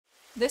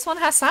This one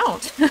has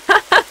sound.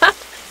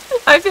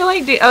 I feel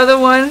like the other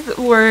ones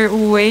were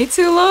way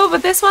too low,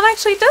 but this one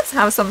actually does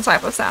have some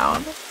type of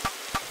sound.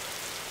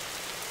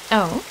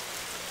 Oh.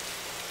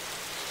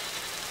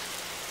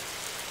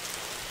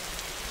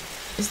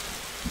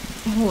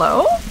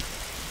 Hello?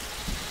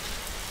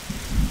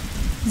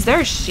 Is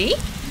there a sheep?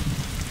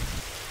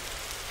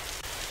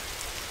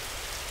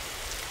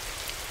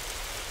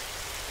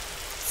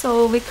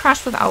 So we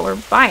crashed with our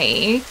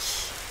bike.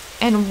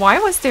 And why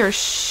was there a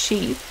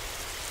sheep?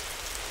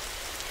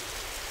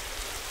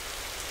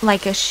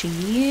 Like a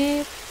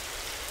sheep?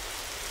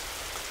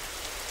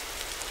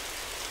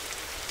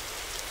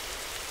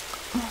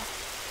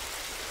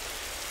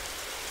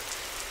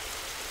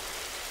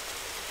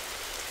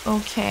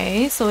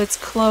 Okay, so it's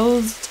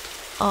closed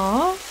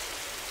off.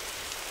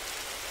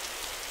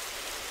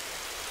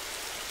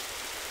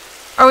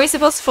 Are we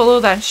supposed to follow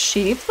that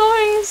sheep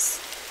noise?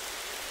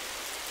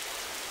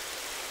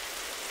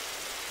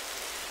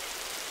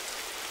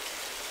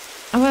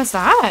 Oh, what's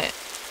that?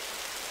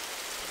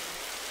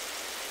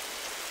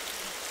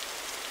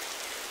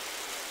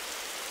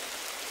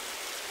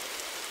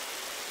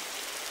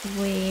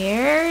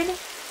 Weird.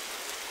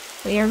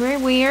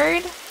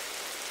 Weird.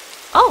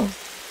 Oh.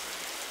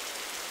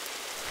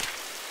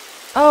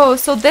 Oh,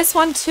 so this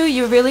one too,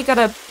 you really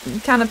gotta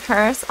kind of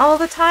press all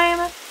the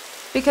time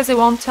because it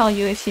won't tell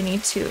you if you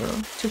need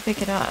to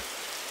pick it up.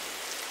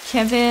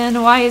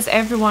 Kevin, why is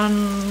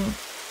everyone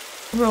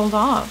rolled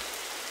off?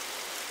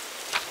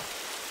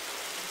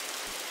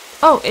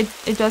 Oh,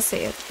 it does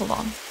say it. Hold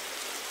on.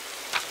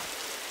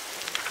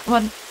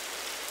 What?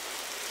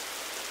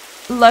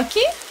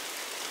 Lucky?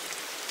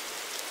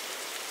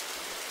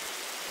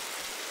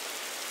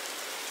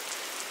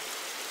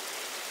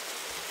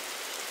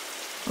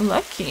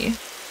 Lucky?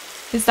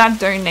 Is that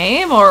their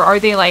name, or are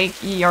they like,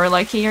 you're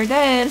lucky you're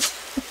dead? So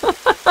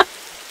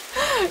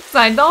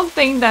I don't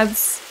think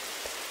that's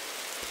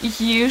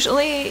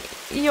usually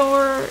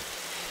your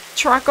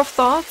track of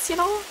thoughts, you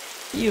know?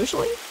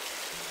 Usually.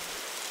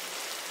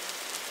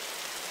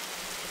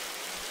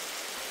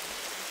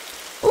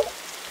 Ooh.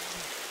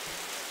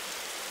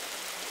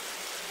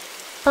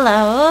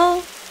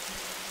 Hello?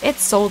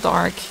 It's so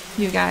dark,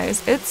 you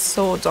guys. It's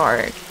so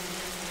dark.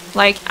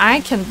 Like,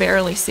 I can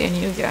barely see, and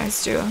you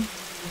guys do.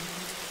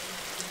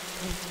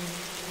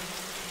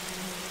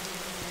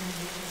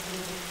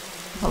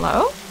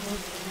 Hello?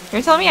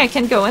 You're telling me I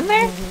can't go in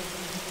there?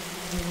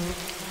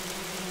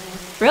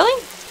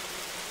 Really?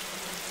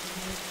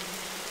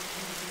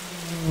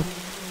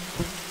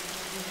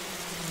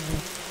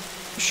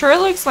 Sure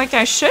looks like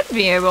I should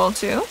be able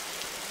to.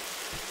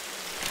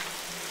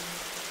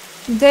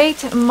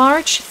 Date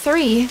March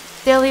 3.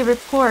 Daily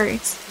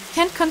report.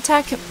 Can't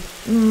contact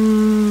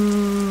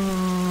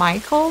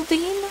Michael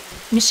Dean?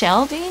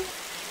 Michelle Dean?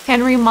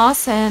 Henry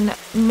Moss and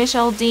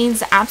Michelle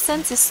Dean's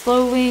absence is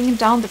slowing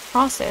down the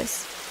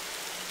process.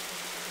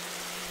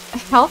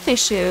 Health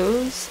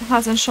issues.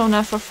 Hasn't shown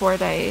up for 4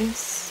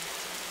 days.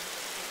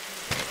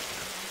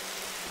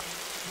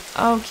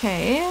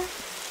 Okay.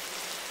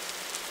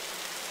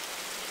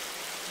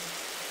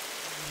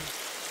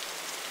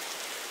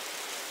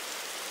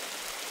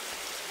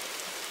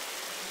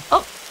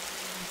 Oh!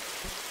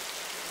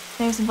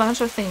 There's a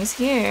bunch of things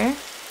here.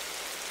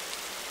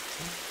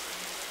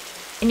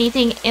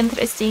 Anything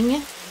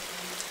interesting?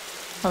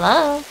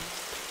 Hello?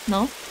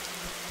 No?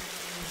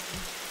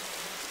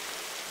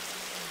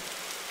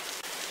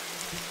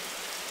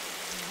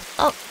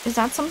 Oh, is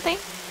that something?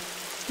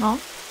 No?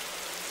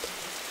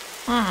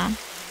 Hmm.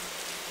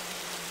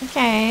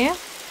 Okay.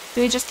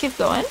 Do we just keep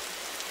going?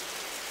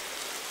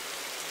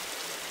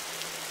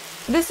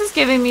 This is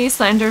giving me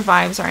Slender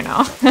vibes right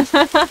now.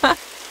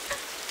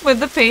 With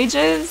the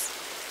pages.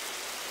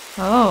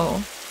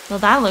 Oh. Well,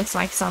 that looks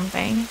like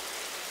something.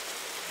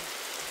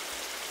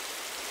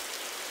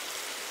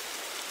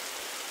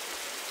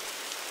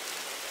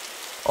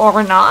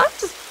 Or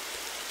not?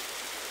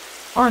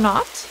 Or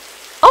not?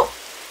 Oh!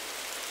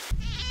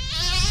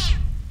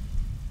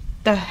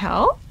 The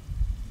hell?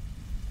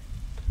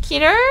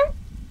 Keter?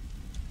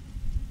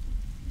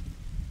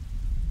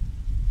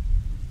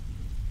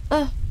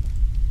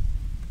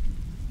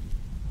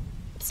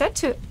 Set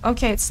to...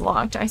 Okay, it's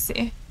locked. I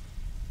see.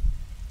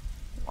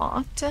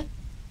 Locked.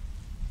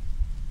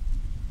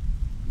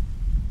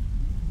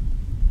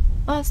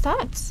 What's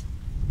that?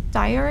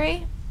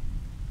 Diary?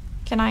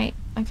 Can I...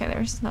 Okay,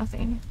 there's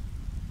nothing.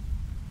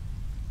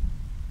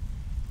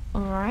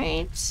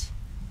 Alright.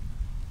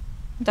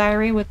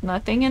 Diary with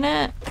nothing in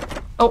it.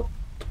 Oh!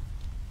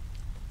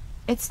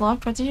 It's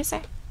locked. What did you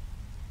say?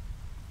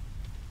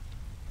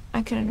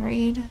 I couldn't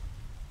read.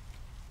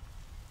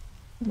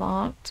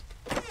 Locked.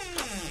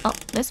 Oh,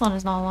 this one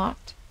is not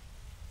locked.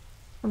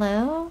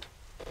 Hello?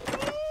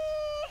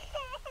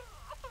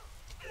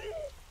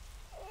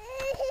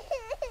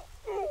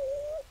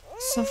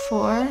 So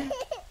 4.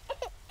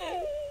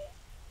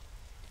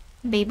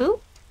 Babu?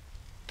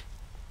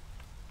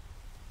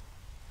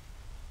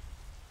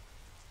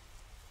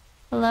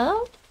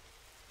 Hello?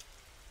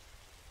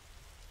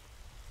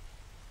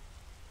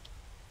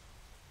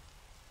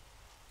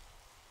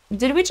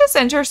 Did we just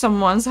enter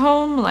someone's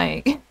home?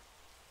 Like...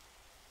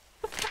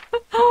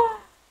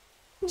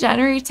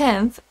 January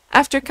 10th.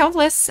 After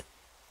countless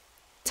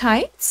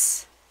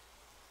fights?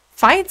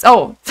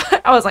 Oh,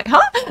 I was like,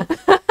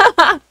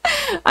 huh?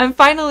 I'm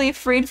finally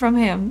freed from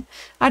him.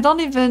 I don't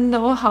even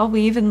know how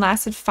we even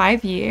lasted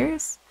 5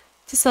 years.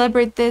 To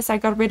celebrate this, I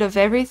got rid of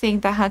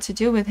everything that had to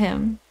do with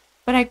him.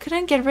 But I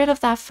couldn't get rid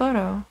of that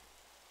photo.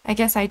 I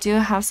guess I do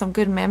have some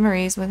good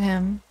memories with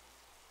him.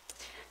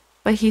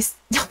 But he's...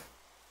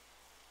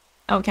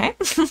 Okay.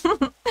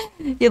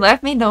 He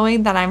left me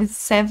knowing that I'm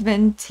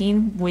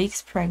 17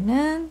 weeks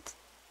pregnant.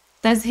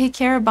 Does he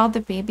care about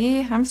the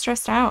baby? I'm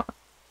stressed out.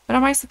 What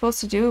am I supposed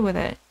to do with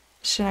it?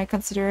 Should I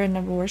consider an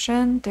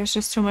abortion? There's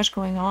just too much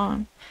going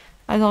on.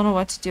 I don't know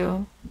what to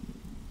do.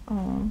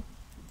 Oh.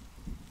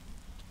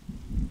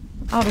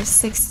 Out of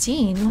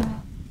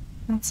 16?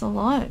 That's a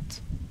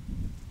lot.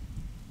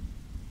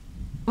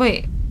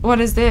 Wait,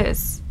 what is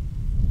this?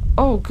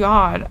 Oh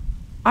god.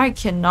 I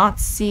cannot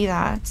see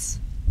that.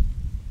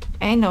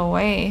 Ain't no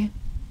way.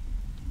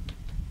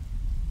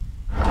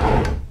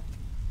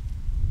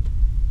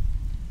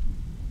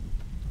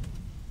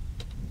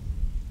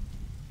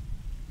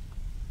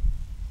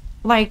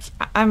 Like,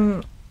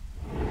 I'm...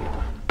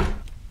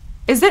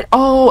 Is it...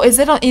 Oh, is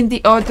it in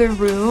the other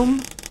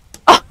room?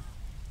 Oh.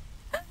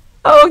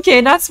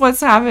 Okay, that's what's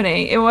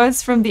happening. It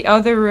was from the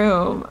other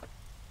room.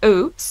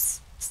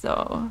 Oops.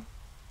 So...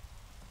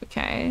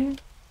 Okay.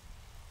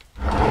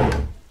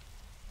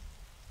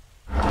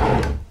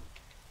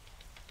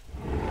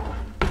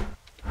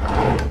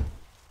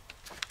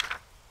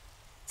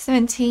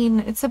 17.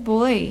 It's a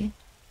boy.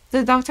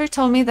 The doctor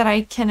told me that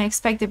I can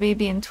expect a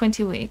baby in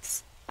 20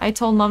 weeks. I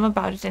told Mom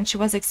about it and she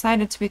was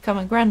excited to become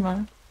a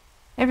grandma.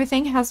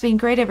 Everything has been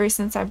great ever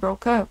since I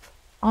broke up.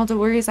 All the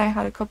worries I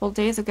had a couple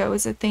days ago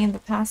is a thing in the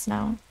past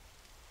now.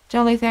 The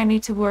only thing I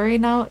need to worry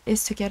now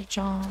is to get a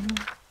job.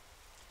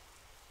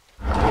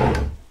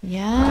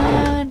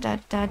 Yeah,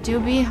 that do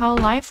be how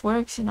life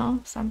works, you know,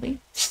 sadly.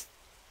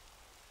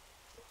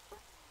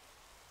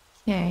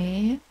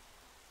 Okay.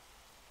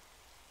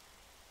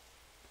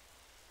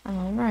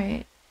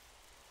 Alright.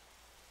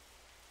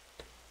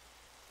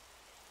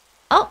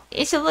 Oh,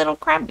 it's a little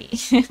crabby.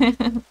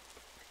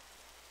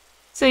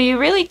 So you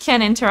really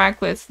can interact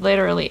with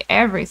literally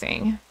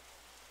everything.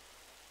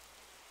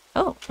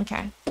 Oh,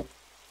 okay.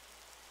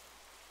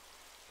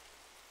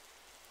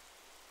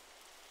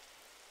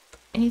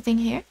 Anything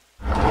here?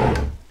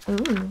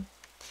 Ooh.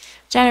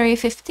 January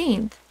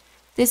 15th.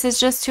 This is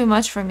just too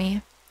much for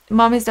me.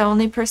 Mom is the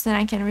only person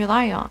I can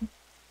rely on.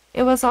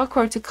 It was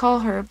awkward to call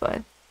her,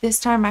 but this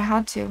time I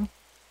had to.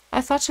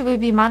 I thought she would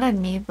be mad at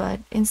me, but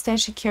instead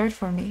she cared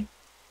for me.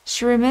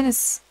 She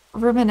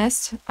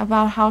reminisced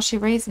about how she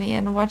raised me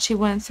and what she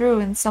went through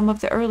in some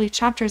of the early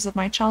chapters of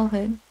my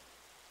childhood.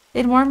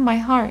 It warmed my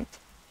heart.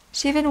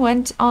 She even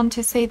went on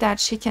to say that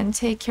she can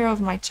take care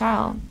of my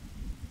child.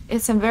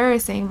 It's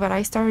embarrassing, but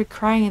I started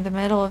crying in the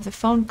middle of the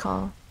phone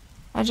call.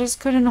 I just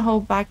couldn't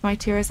hold back my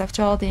tears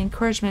after all the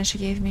encouragement she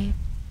gave me.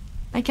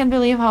 I can't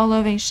believe how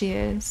loving she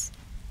is.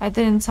 I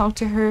didn't talk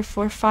to her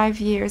for 5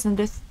 years, and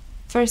the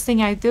first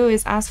thing I do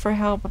is ask for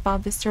help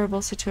about this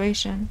terrible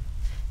situation.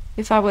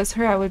 If I was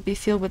her, I would be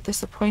filled with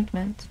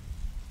disappointment.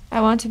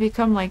 I want to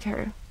become like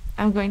her.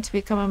 I'm going to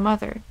become a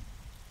mother.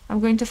 I'm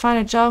going to find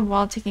a job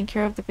while taking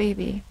care of the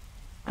baby.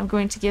 I'm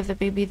going to give the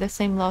baby the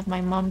same love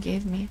my mom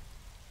gave me.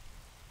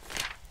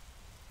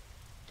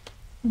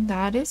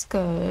 That is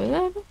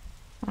good.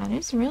 That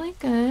is really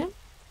good.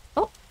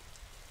 Oh.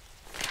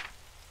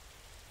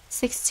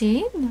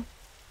 16?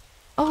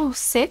 Oh,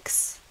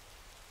 6?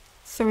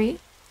 3?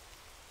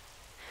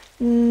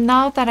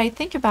 Now that I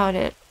think about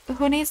it,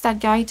 who needs that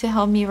guy to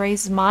help me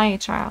raise my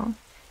child?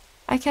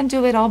 I can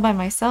do it all by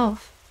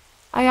myself.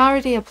 I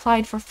already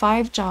applied for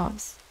 5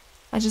 jobs.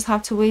 I just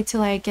have to wait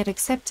till I get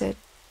accepted.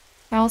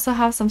 I also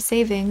have some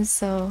savings,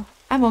 so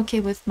I'm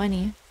okay with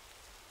money.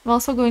 I'm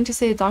also going to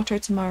see a doctor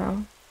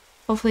tomorrow.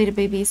 Hopefully the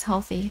baby is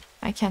healthy.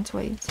 I can't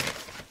wait.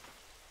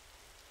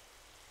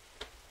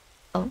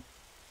 Oh.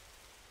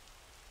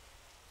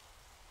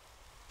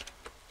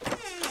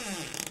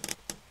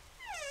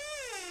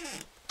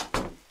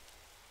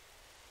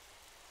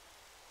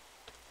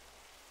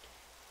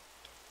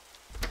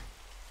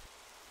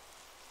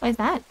 What is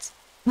that?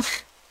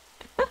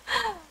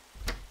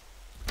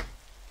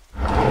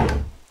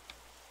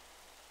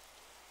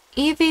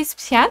 Evie's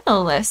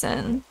piano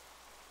lesson.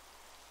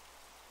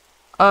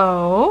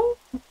 Oh?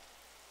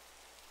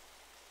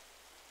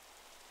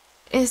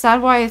 Is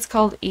that why it's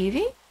called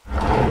Evie?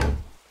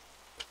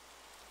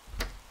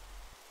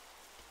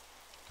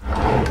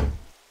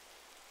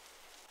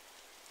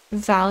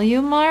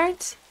 Value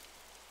Mart?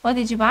 What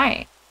did you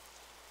buy?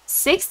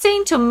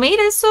 16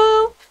 tomato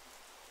soup?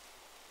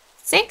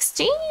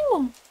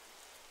 16?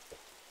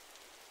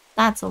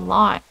 That's a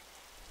lot.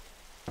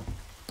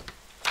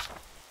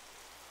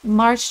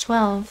 March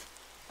 12th.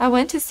 I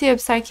went to see a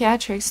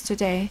psychiatrist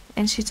today,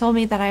 and she told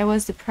me that I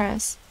was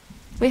depressed.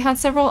 We had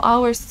several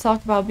hours to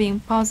talk about being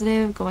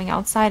positive, going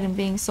outside, and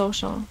being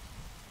social.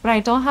 But I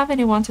don't have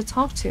anyone to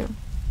talk to.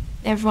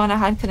 Everyone I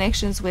had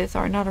connections with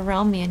are not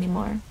around me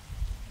anymore.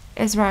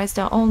 Ezra is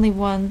the only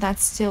one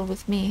that's still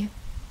with me.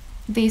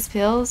 These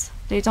pills,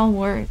 they don't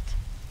work.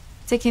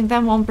 Taking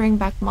them won't bring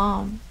back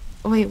Mom.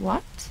 Wait,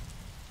 what?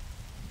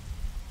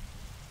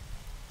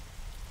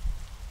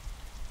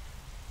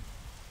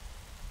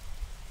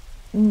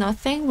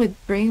 Nothing would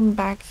bring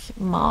back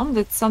Mom?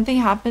 Did something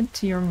happen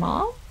to your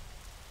mom?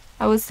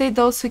 I would say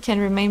those who can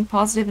remain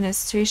positive in a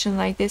situation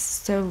like this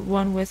is the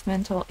one with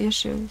mental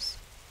issues.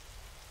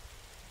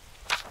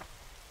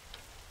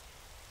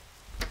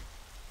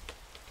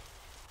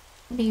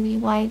 Baby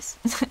wipes.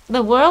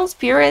 The world's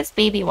purest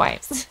baby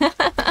wipes.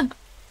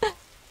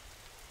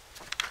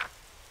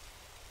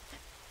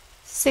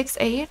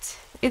 6-8.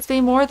 It's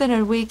been more than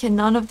a week and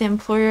none of the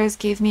employers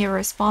gave me a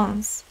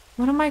response.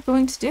 What am I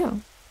going to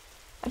do?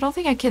 I don't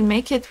think I can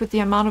make it with the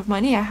amount of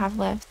money I have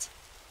left.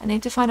 I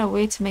need to find a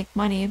way to make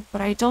money, but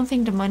I don't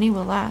think the money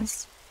will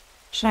last.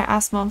 Should I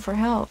ask Mom for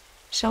help?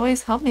 She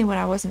always helped me when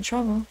I was in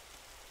trouble.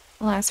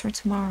 I'll ask her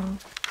tomorrow.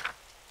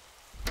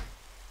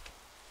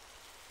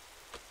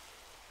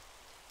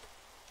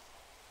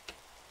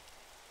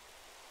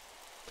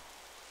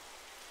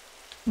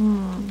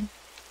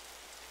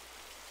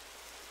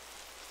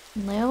 A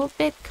little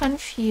bit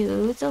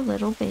confused, a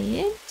little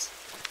bit.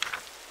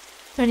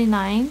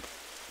 39.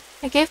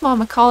 I gave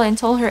Mom a call and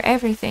told her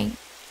everything.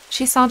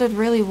 She sounded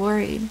really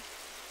worried.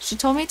 She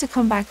told me to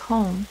come back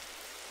home.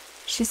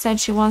 She said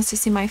she wants to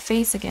see my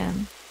face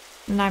again.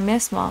 And I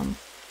miss Mom.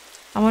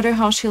 I wonder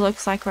how she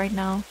looks like right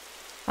now.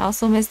 I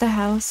also miss the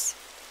house.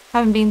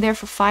 Haven't been there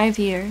for 5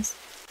 years.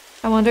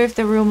 I wonder if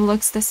the room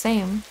looks the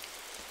same.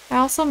 I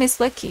also miss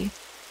Licky.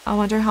 I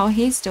wonder how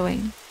he's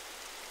doing.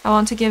 I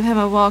want to give him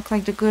a walk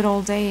like the good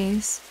old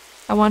days.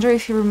 I wonder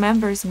if he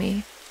remembers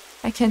me.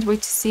 I can't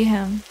wait to see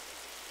him.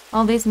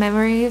 All these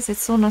memories,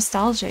 it's so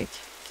nostalgic.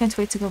 Can't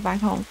wait to go back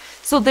home.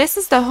 So this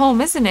is the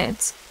home, isn't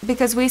it?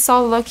 Because we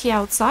saw Lucky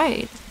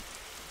outside.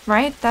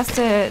 Right? That's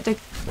the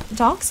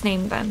dog's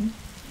name then.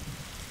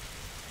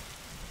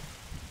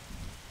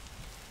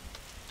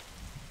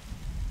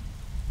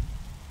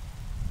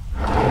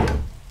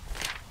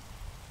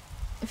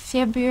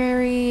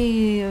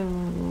 February...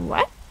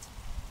 what?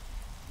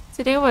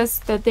 Today was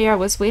the day I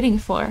was waiting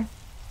for.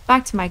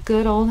 Back to my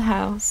good old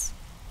house.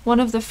 One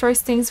of the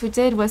first things we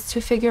did was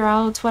to figure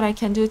out what I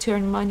can do to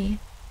earn money.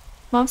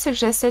 Mom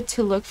suggested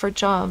to look for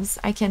jobs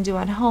I can do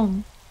at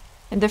home.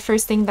 And the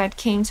first thing that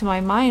came to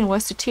my mind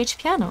was to teach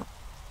piano.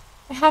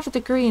 I have a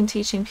degree in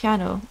teaching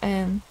piano,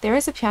 and there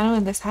is a piano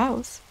in this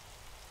house.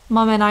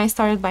 Mom and I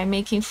started by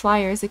making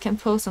flyers we can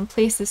post on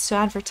places to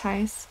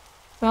advertise.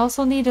 We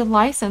also need a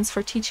license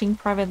for teaching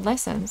private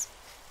lessons,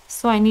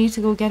 so I need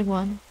to go get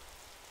one.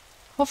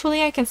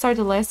 Hopefully I can start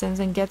the lessons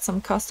and get some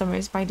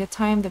customers by the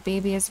time the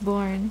baby is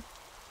born.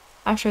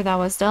 After that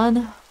was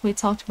done, we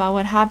talked about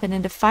what happened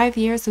in the 5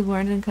 years we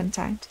weren't in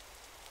contact.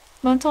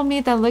 Mom told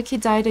me that Lucky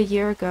died a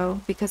year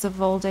ago because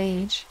of old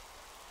age.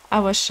 I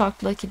was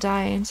shocked Lucky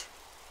died.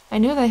 I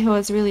knew that he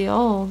was really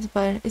old,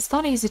 but it's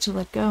not easy to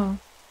let go.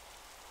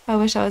 I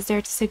wish I was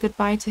there to say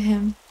goodbye to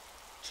him.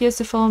 He used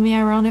to follow me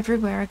around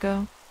everywhere I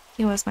go.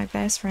 He was my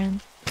best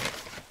friend.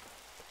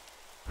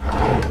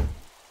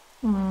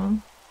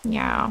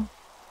 Yeah.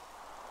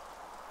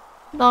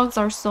 Dogs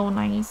are so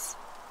nice.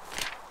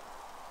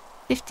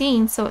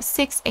 15, so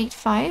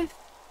 685.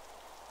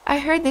 I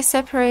heard they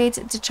separate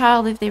the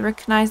child if they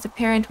recognize the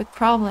parent with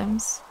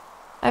problems.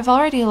 I've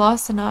already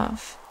lost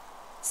enough.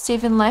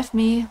 Steven left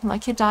me,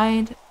 Lucky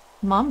died,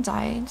 Mom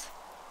died.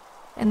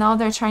 And now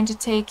they're trying to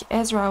take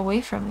Ezra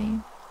away from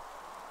me.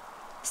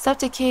 Stop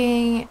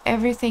taking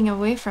everything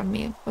away from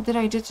me. What did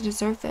I do to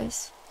deserve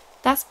this?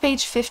 That's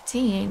page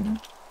 15.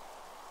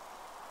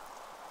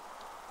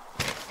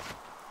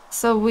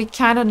 So we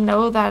kind of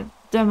know that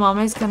the mom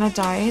is gonna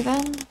die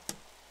then?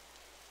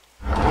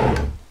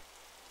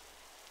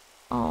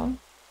 Oh,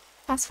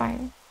 that's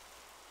fine.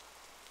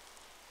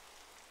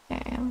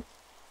 Damn.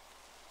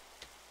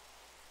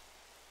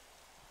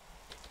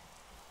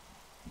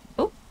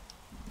 Oh.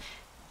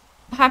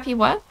 Happy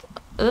what?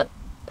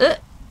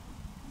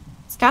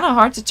 It's kind of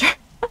hard to turn.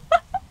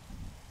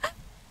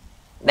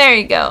 There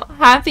you go.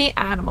 Happy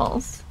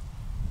animals.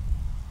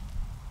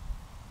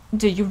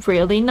 Do you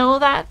really know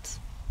that?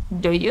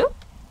 Do you?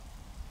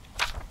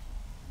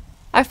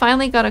 I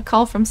finally got a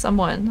call from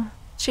someone.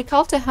 She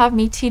called to have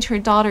me teach her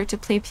daughter to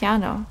play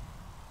piano.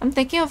 I'm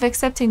thinking of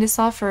accepting this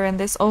offer and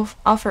this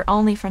offer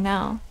only for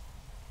now.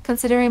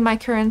 Considering my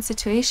current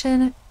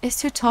situation, it's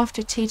too tough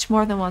to teach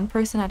more than one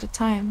person at a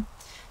time.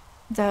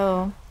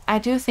 Though, I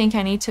do think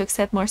I need to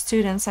accept more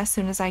students as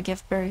soon as I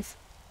give birth.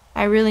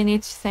 I really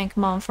need to thank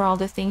Mom for all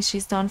the things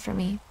she's done for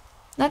me.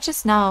 Not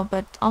just now,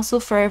 but also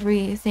for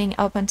everything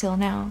up until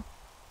now.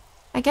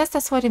 I guess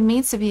that's what it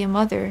means to be a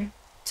mother,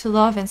 to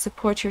love and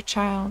support your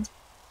child.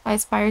 I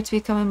aspire to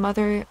become a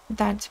mother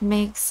that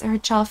makes her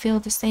child feel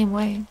the same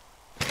way.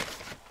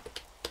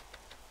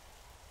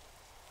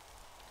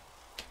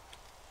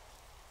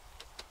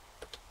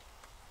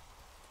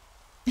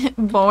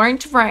 Born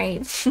to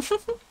write.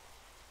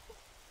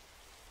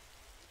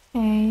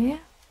 Okay.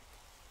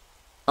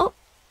 Oh,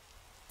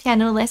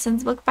 Piano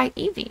lessons book by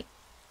Evie.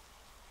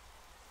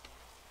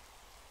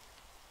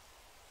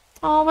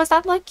 Oh, was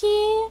that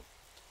lucky?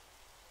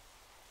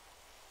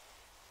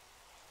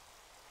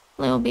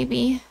 Little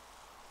baby.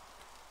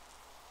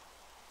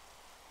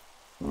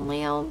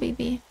 Little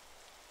baby.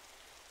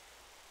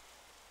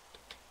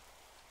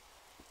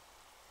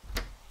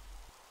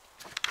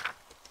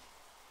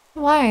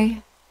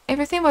 Why?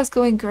 Everything was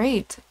going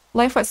great.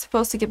 Life was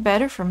supposed to get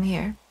better from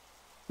here.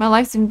 My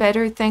life's been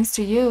better thanks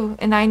to you,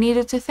 and I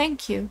needed to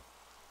thank you.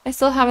 I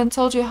still haven't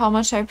told you how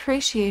much I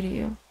appreciate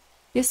you.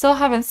 You still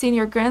haven't seen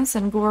your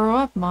grandson grow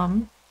up,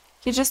 Mom.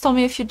 You just told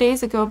me a few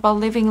days ago about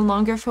living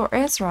longer for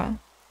Ezra.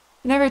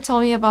 You never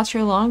told me about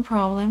your lung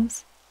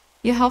problems.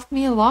 You helped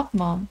me a lot,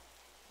 Mom.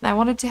 And I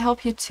wanted to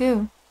help you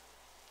too.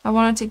 I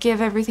wanted to give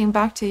everything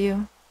back to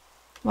you.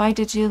 Why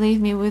did you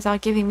leave me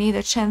without giving me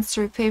the chance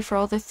to repay for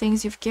all the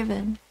things you've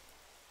given?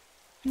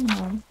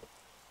 Oh.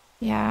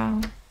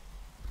 Yeah.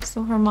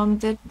 So her mom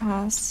did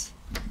pass.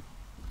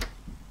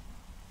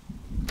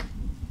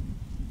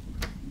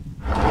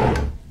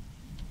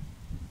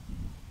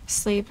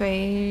 Sleep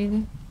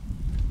aid.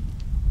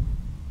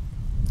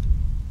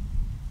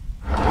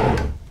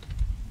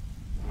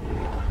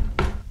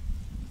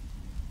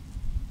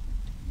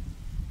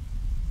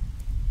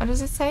 What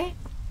does it say?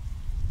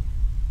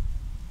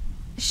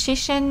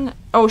 Shishin.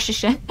 Oh,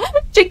 shishin.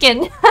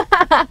 Chicken.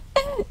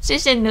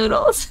 Shishin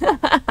noodles.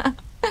 $5,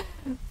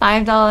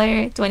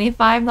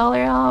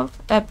 $25 off.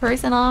 A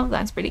person off.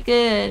 That's pretty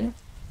good.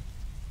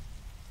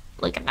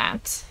 Look at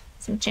that.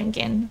 Some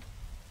chicken.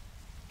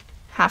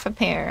 Half a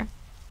pear.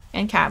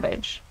 And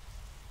cabbage.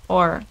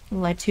 Or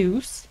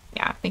lettuce.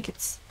 Yeah, I think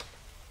it's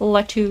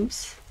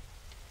lettuce.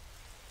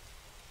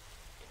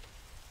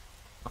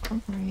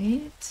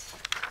 Alright.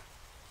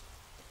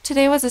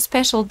 Today was a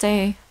special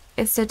day.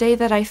 It's the day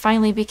that I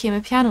finally became a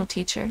piano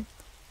teacher.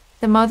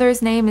 The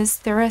mother's name is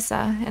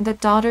Teresa, and the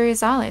daughter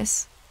is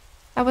Alice.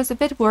 I was a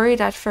bit worried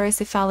at first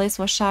if Alice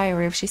was shy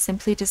or if she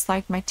simply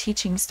disliked my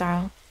teaching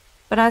style.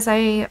 But as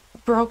I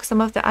broke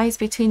some of the ice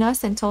between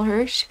us and told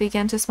her, she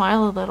began to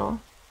smile a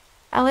little.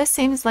 Alice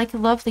seems like a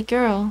lovely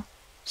girl.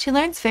 She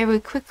learns very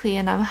quickly,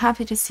 and I'm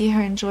happy to see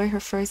her enjoy her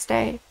first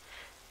day.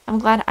 I'm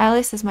glad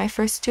Alice is my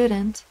first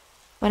student.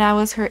 When I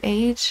was her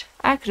age,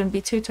 I couldn't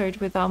be tutored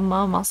without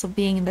Mom also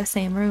being in the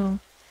same room.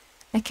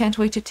 I can't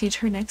wait to teach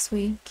her next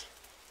week.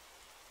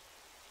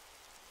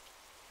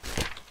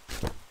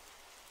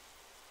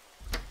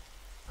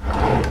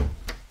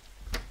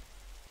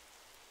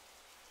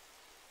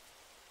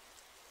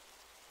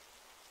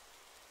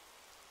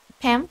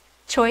 Pam,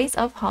 choice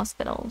of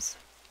hospitals.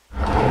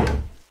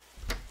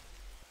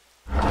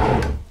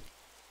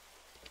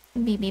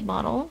 BB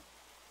bottle.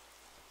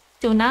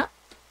 Tuna.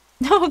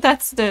 No,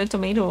 that's the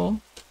tomato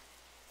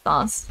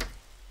sauce.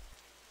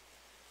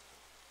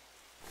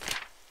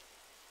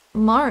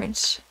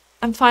 March.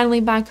 I'm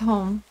finally back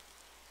home.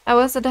 I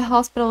was at the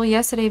hospital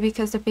yesterday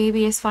because the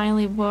baby is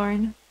finally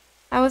born.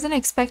 I wasn't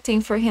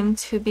expecting for him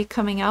to be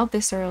coming out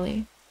this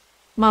early.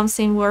 Mom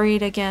seemed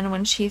worried again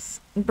when she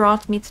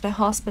brought me to the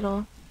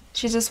hospital.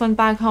 She just went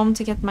back home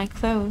to get my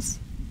clothes.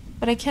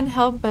 But I can't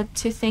help but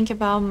to think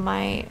about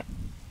my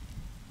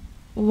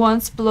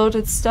once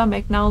bloated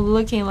stomach now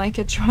looking like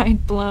a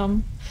dried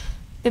plum.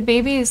 The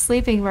baby is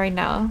sleeping right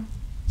now.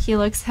 He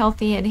looks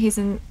healthy and he's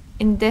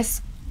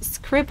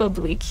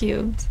indescribably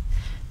cute.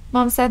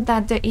 Mom said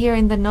that the ear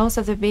and the nose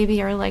of the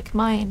baby are like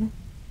mine.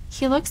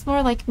 He looks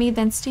more like me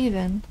than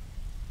Steven.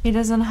 He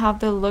doesn't have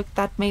the look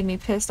that made me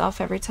pissed off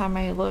every time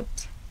I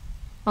looked.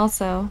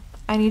 Also,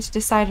 I need to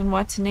decide on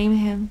what to name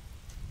him.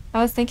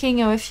 I was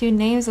thinking of a few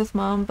names with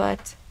Mom,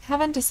 but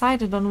haven't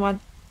decided on what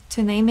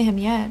to name him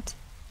yet.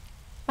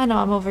 I know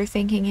I'm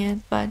overthinking it,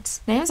 but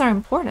names are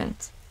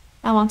important.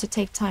 I want to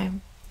take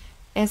time.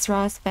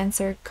 Ezra,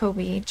 Spencer,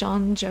 Kobe,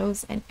 John,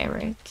 Joes, and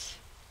Eric.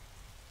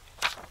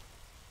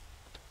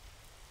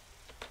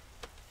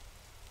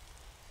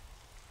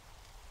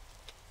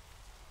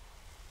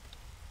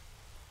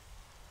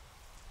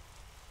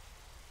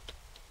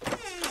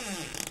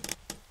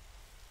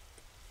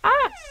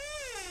 Ah!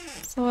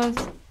 So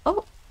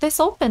oh, this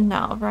opened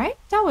now, right?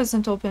 That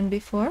wasn't open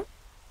before.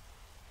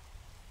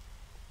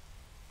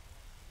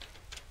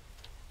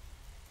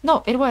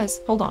 No, it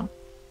was. Hold on.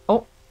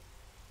 Oh.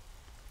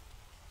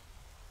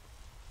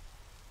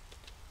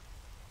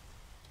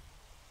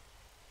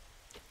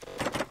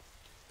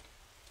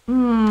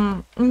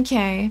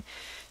 Okay.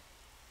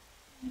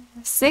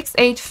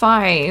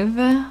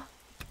 685.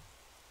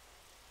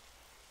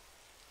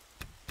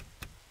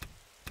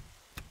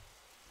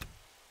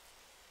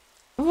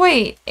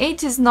 Wait,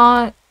 8 is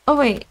not... Oh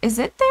wait, is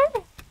it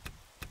there?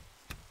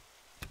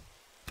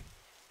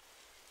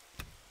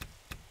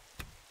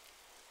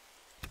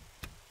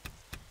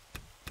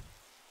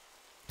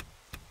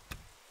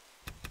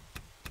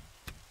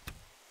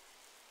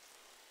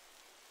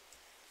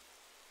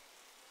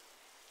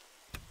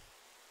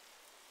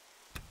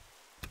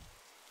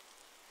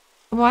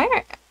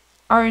 Why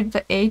are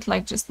the 8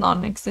 like just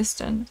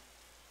non-existent?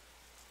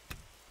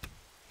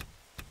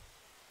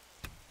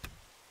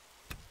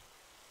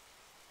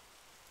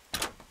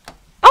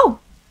 Oh!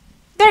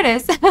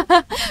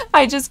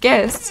 I just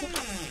guessed.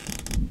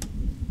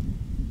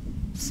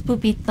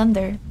 Spoopy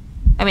thunder.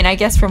 I mean, I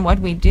guess from what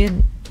we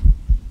did.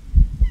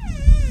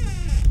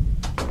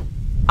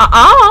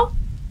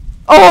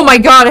 Oh my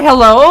god,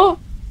 hello?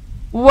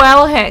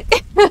 Well, heck.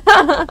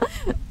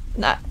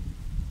 Nah.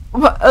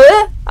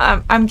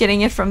 I'm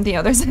getting it from the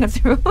other side of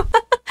the room.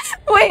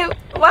 Wait,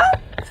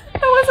 what?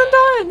 I wasn't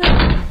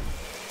done.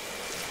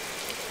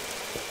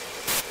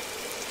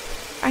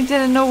 I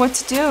didn't know what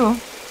to do.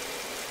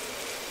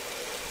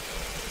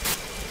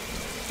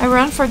 I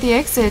ran for the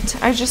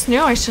exit. I just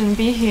knew I shouldn't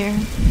be here.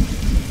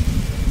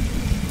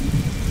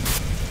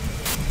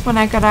 When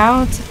I got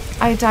out,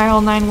 I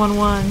dialed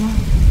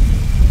 911.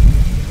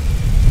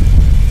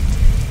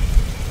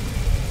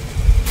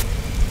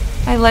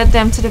 I led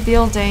them to the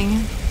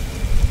building.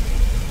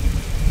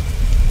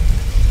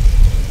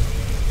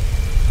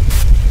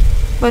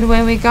 But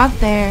when we got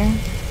there,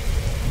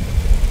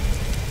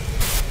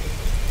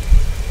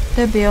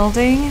 the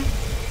building,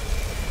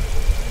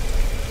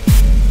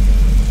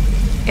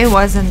 it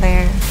wasn't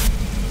there.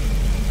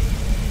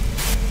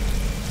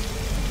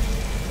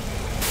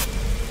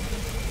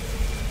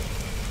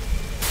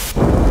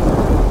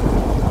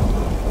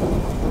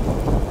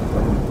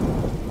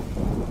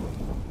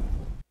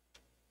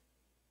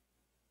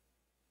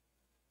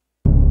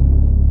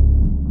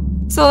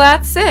 So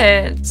that's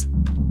it.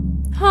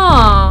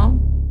 Huh.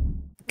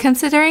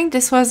 Considering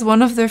this was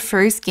one of their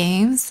first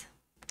games,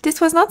 this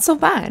was not so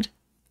bad.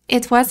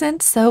 It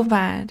wasn't so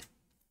bad.